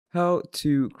How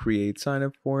to create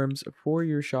sign-up forms for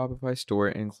your Shopify store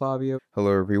in Klaviyo.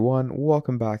 Hello everyone,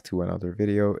 welcome back to another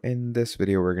video. In this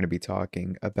video, we're going to be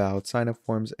talking about sign-up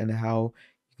forms and how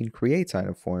you can create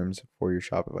sign-up forms for your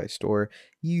Shopify store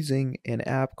using an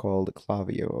app called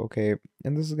Klaviyo, okay?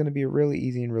 And this is going to be a really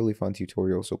easy and really fun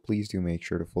tutorial, so please do make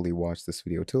sure to fully watch this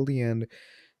video till the end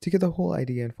to get the whole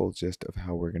idea and full gist of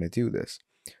how we're going to do this.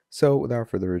 So without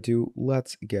further ado,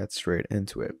 let's get straight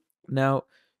into it. Now,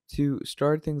 to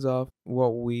start things off, what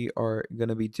we are going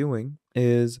to be doing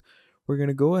is we're going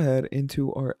to go ahead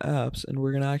into our apps and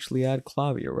we're going to actually add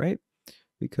Klaviyo, right?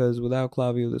 Because without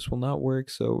Klaviyo, this will not work.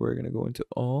 So we're going to go into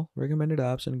all recommended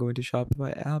apps and go into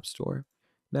Shopify App Store.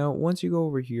 Now, once you go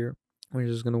over here, we're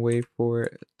just going to wait for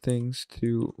things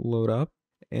to load up.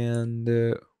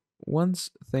 And once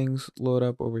things load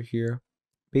up over here,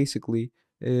 basically,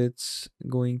 it's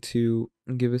going to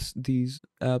give us these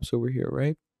apps over here,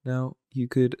 right? Now, you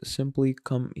could simply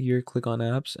come here, click on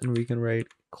apps, and we can write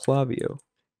Klaviyo.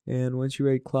 And once you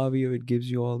write Klaviyo, it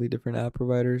gives you all the different app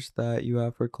providers that you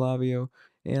have for Klaviyo.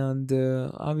 And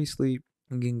obviously,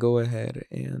 you can go ahead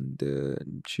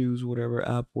and choose whatever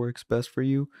app works best for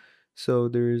you. So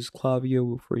there's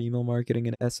Klaviyo for email marketing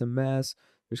and SMS,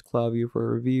 there's Klaviyo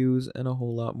for reviews, and a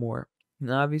whole lot more.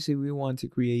 And obviously, we want to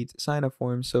create sign-up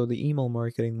forms, so the email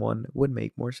marketing one would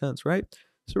make more sense, right?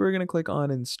 So we're going to click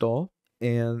on install,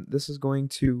 and this is going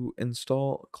to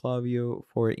install Klaviyo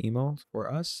for emails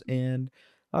for us. And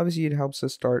obviously, it helps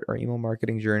us start our email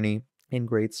marketing journey in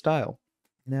great style.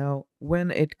 Now, when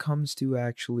it comes to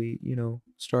actually,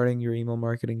 starting your email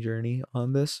marketing journey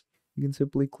on this, you can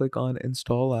simply click on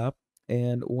install app.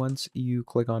 And once you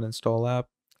click on install app,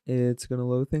 it's going to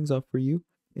load things up for you.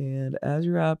 And as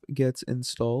your app gets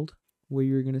installed, what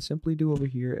you're going to simply do over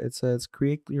here, it says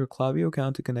create your Klaviyo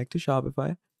account to connect to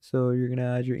Shopify. So you're going to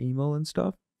add your email and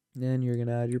stuff. And you're going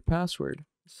to add your password.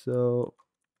 So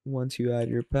once you add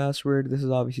your password, this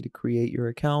is obviously to create your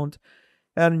account.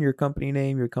 Add in your company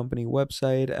name, your company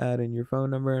website, add in your phone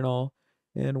number and all.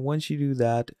 And once you do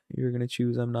that, you're going to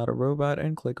choose I'm not a robot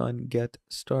and click on get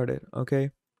started, okay?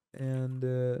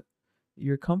 And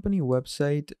your company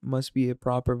website must be a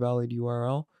proper valid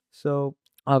URL. So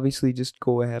obviously just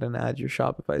go ahead and add your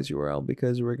Shopify's URL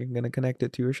because we're going to connect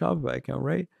it to your Shopify account,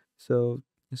 right? So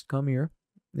just come here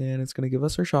and it's going to give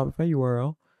us our Shopify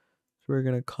URL. So we're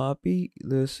going to copy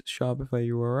this Shopify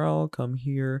URL, come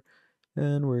here,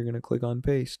 and we're going to click on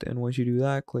paste. And once you do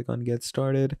that, click on get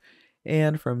started.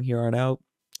 And from here on out,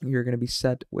 you're going to be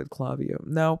set with Klaviyo.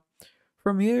 Now,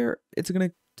 from here, it's going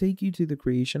to take you to the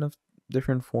creation of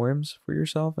different forms for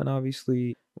yourself. And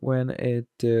obviously, when it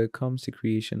comes to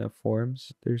creation of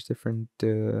forms, there's different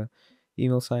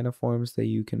email sign up forms that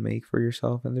you can make for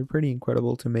yourself, and they're pretty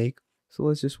incredible to make. So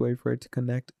let's just wait for it to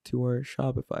connect to our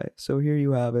Shopify. So here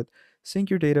you have it. Sync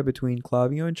your data between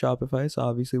Klaviyo and Shopify. So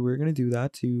obviously we're going to do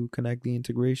that to connect the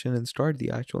integration and start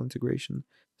the actual integration.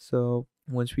 So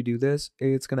once we do this,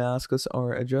 it's going to ask us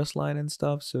our address line and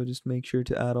stuff. So just make sure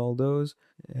to add all those.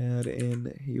 Add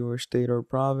in your state or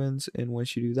province. And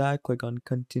once you do that, click on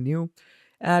continue.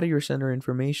 Add your sender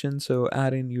information. So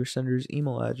add in your sender's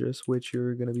email address, which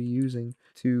you're going to be using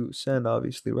to send,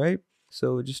 obviously, right?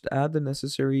 So just add the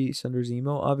necessary sender's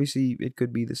email. Obviously, it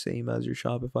could be the same as your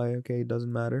Shopify, okay? It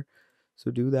doesn't matter.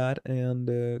 So do that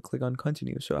and click on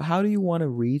continue. So how do you want to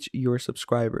reach your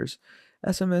subscribers?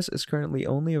 SMS is currently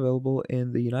only available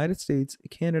in the United States,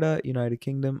 Canada, United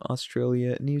Kingdom,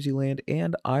 Australia, New Zealand,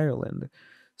 and Ireland.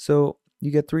 So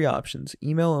you get three options: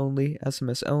 email only,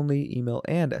 SMS only, email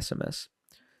and SMS.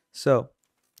 So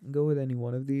go with any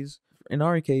one of these. In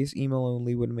our case, email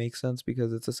only would make sense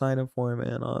because it's a sign up form,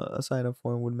 and a sign up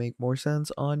form would make more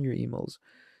sense on your emails.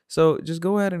 So just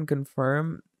go ahead and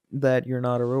confirm that you're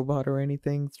not a robot or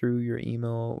anything through your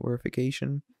email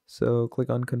verification. So click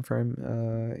on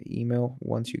confirm email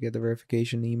once you get the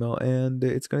verification email, and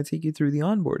it's going to take you through the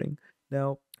onboarding.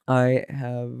 Now, I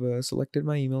have selected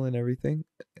my email and everything,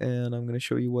 and I'm going to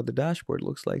show you what the dashboard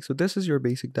looks like. So this is your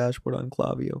basic dashboard on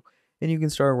Klaviyo, and you can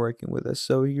start working with this.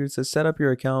 So here it says set up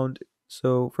your account.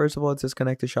 So first of all, it says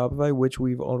connect to Shopify, which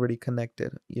we've already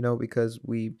connected, because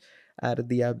we added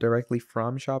the app directly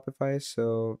from Shopify.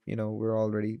 So, we're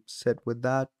already set with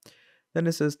that. Then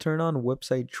it says turn on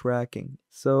website tracking.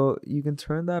 So you can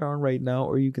turn that on right now,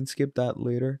 or you can skip that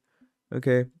later.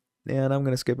 Okay. And I'm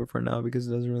going to skip it for now because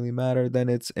it doesn't really matter. Then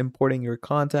it's importing your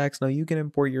contacts. Now you can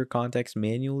import your contacts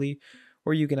manually,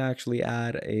 or you can actually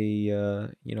add a,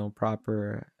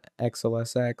 proper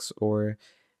XLSX or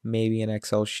maybe an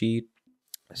Excel sheet.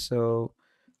 So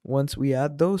once we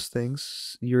add those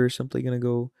things, you're simply going to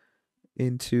go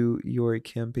into your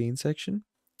campaign section,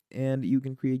 and you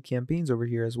can create campaigns over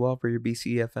here as well for your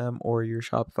BCFM or your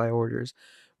Shopify orders.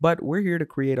 But we're here to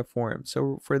create a form.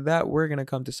 So for that, we're going to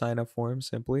come to sign up form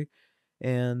simply,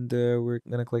 and we're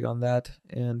going to click on that.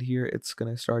 And here it's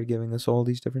going to start giving us all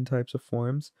these different types of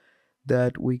forms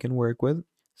that we can work with.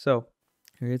 So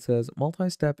here it says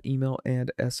multi-step email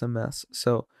and SMS.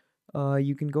 So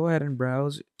you can go ahead and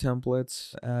browse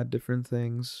templates, add different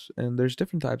things, and there's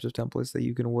different types of templates that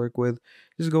you can work with.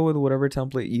 Just go with whatever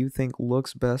template you think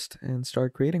looks best and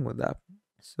start creating with that.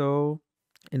 So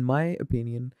in my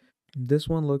opinion, this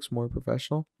one looks more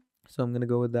professional. So I'm going to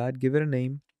go with that, give it a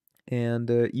name, and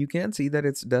you can see that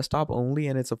it's desktop only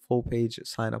and it's a full page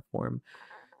sign up form.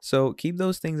 So keep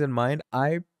those things in mind.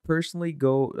 I personally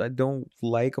I don't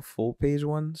like a full page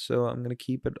one, so I'm gonna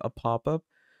keep it a pop-up.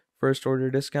 First order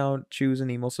discount, choose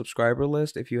an email subscriber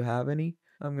list if you have any.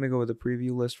 I'm gonna go with a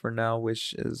preview list for now,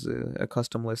 which is a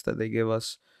custom list that they give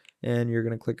us. And you're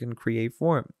gonna click and create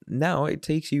form. Now it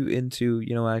takes you into,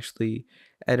 actually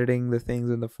editing the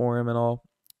things in the form and all.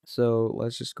 So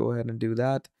let's just go ahead and do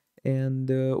that. And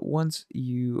once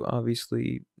you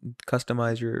obviously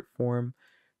customize your form,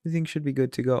 everything should be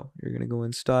good to go. You're going to go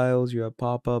in styles, you have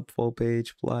pop-up, full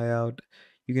page, flyout.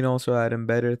 You can also add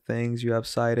embedded things. You have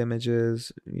side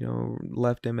images,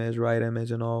 left image, right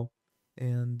image, and all.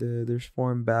 And there's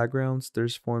form backgrounds,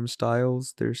 there's form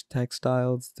styles, there's text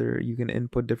styles. There you can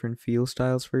input different field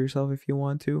styles for yourself if you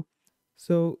want to.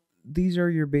 So these are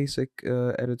your basic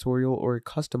editorial or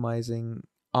customizing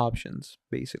options,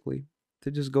 basically.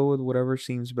 To just go with whatever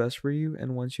seems best for you.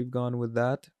 And once you've gone with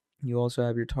that, you also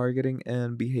have your targeting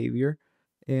and behavior.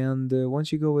 And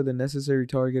once you go with the necessary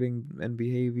targeting and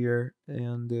behavior,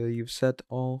 and you've set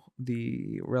all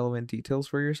the relevant details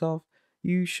for yourself,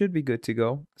 you should be good to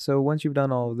go. So once you've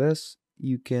done all of this,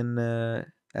 you can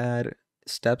add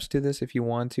steps to this if you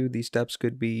want to. These steps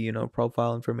could be,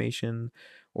 profile information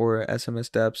or SMS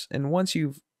steps. And once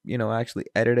you've, actually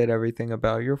edited everything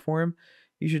about your form,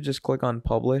 you should just click on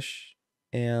publish.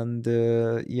 And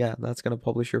yeah, that's going to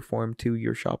publish your form to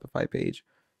your Shopify page.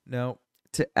 Now,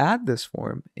 to add this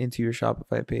form into your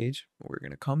Shopify page, we're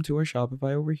going to come to our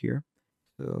Shopify over here.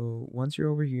 So once you're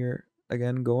over here,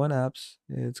 again, go on apps.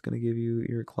 It's going to give you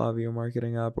your Klaviyo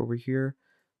marketing app over here.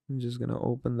 I'm just going to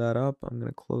open that up. I'm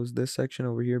going to close this section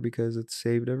over here because it's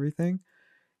saved everything.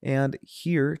 And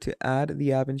here, to add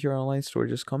the app into your online store,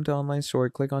 just come to online store,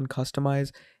 click on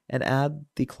customize, and add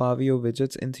the Klaviyo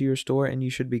widgets into your store, and you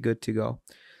should be good to go.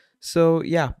 So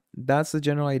yeah, that's the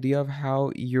general idea of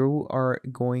how you are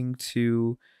going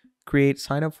to create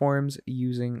sign up forms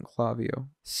using Klaviyo.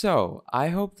 So I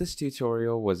hope this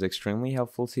tutorial was extremely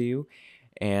helpful to you.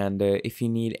 And if you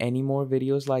need any more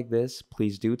videos like this,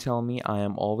 please do tell me. I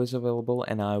am always available,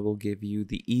 and I will give you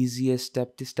the easiest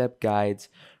step-to-step guides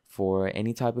for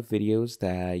any type of videos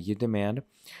that you demand.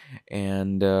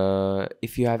 And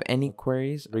if you have any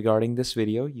queries regarding this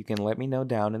video, you can let me know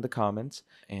down in the comments.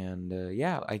 And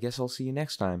yeah, I guess I'll see you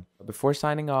next time. Before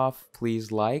signing off,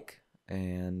 please like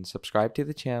and subscribe to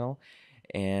the channel,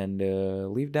 and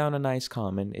leave down a nice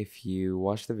comment if you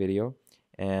watch the video.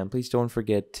 And please don't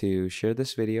forget to share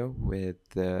this video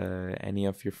with any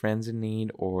of your friends in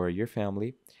need or your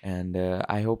family. And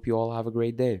I hope you all have a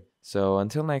great day. So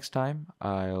until next time,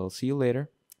 I'll see you later,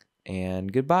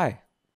 and goodbye.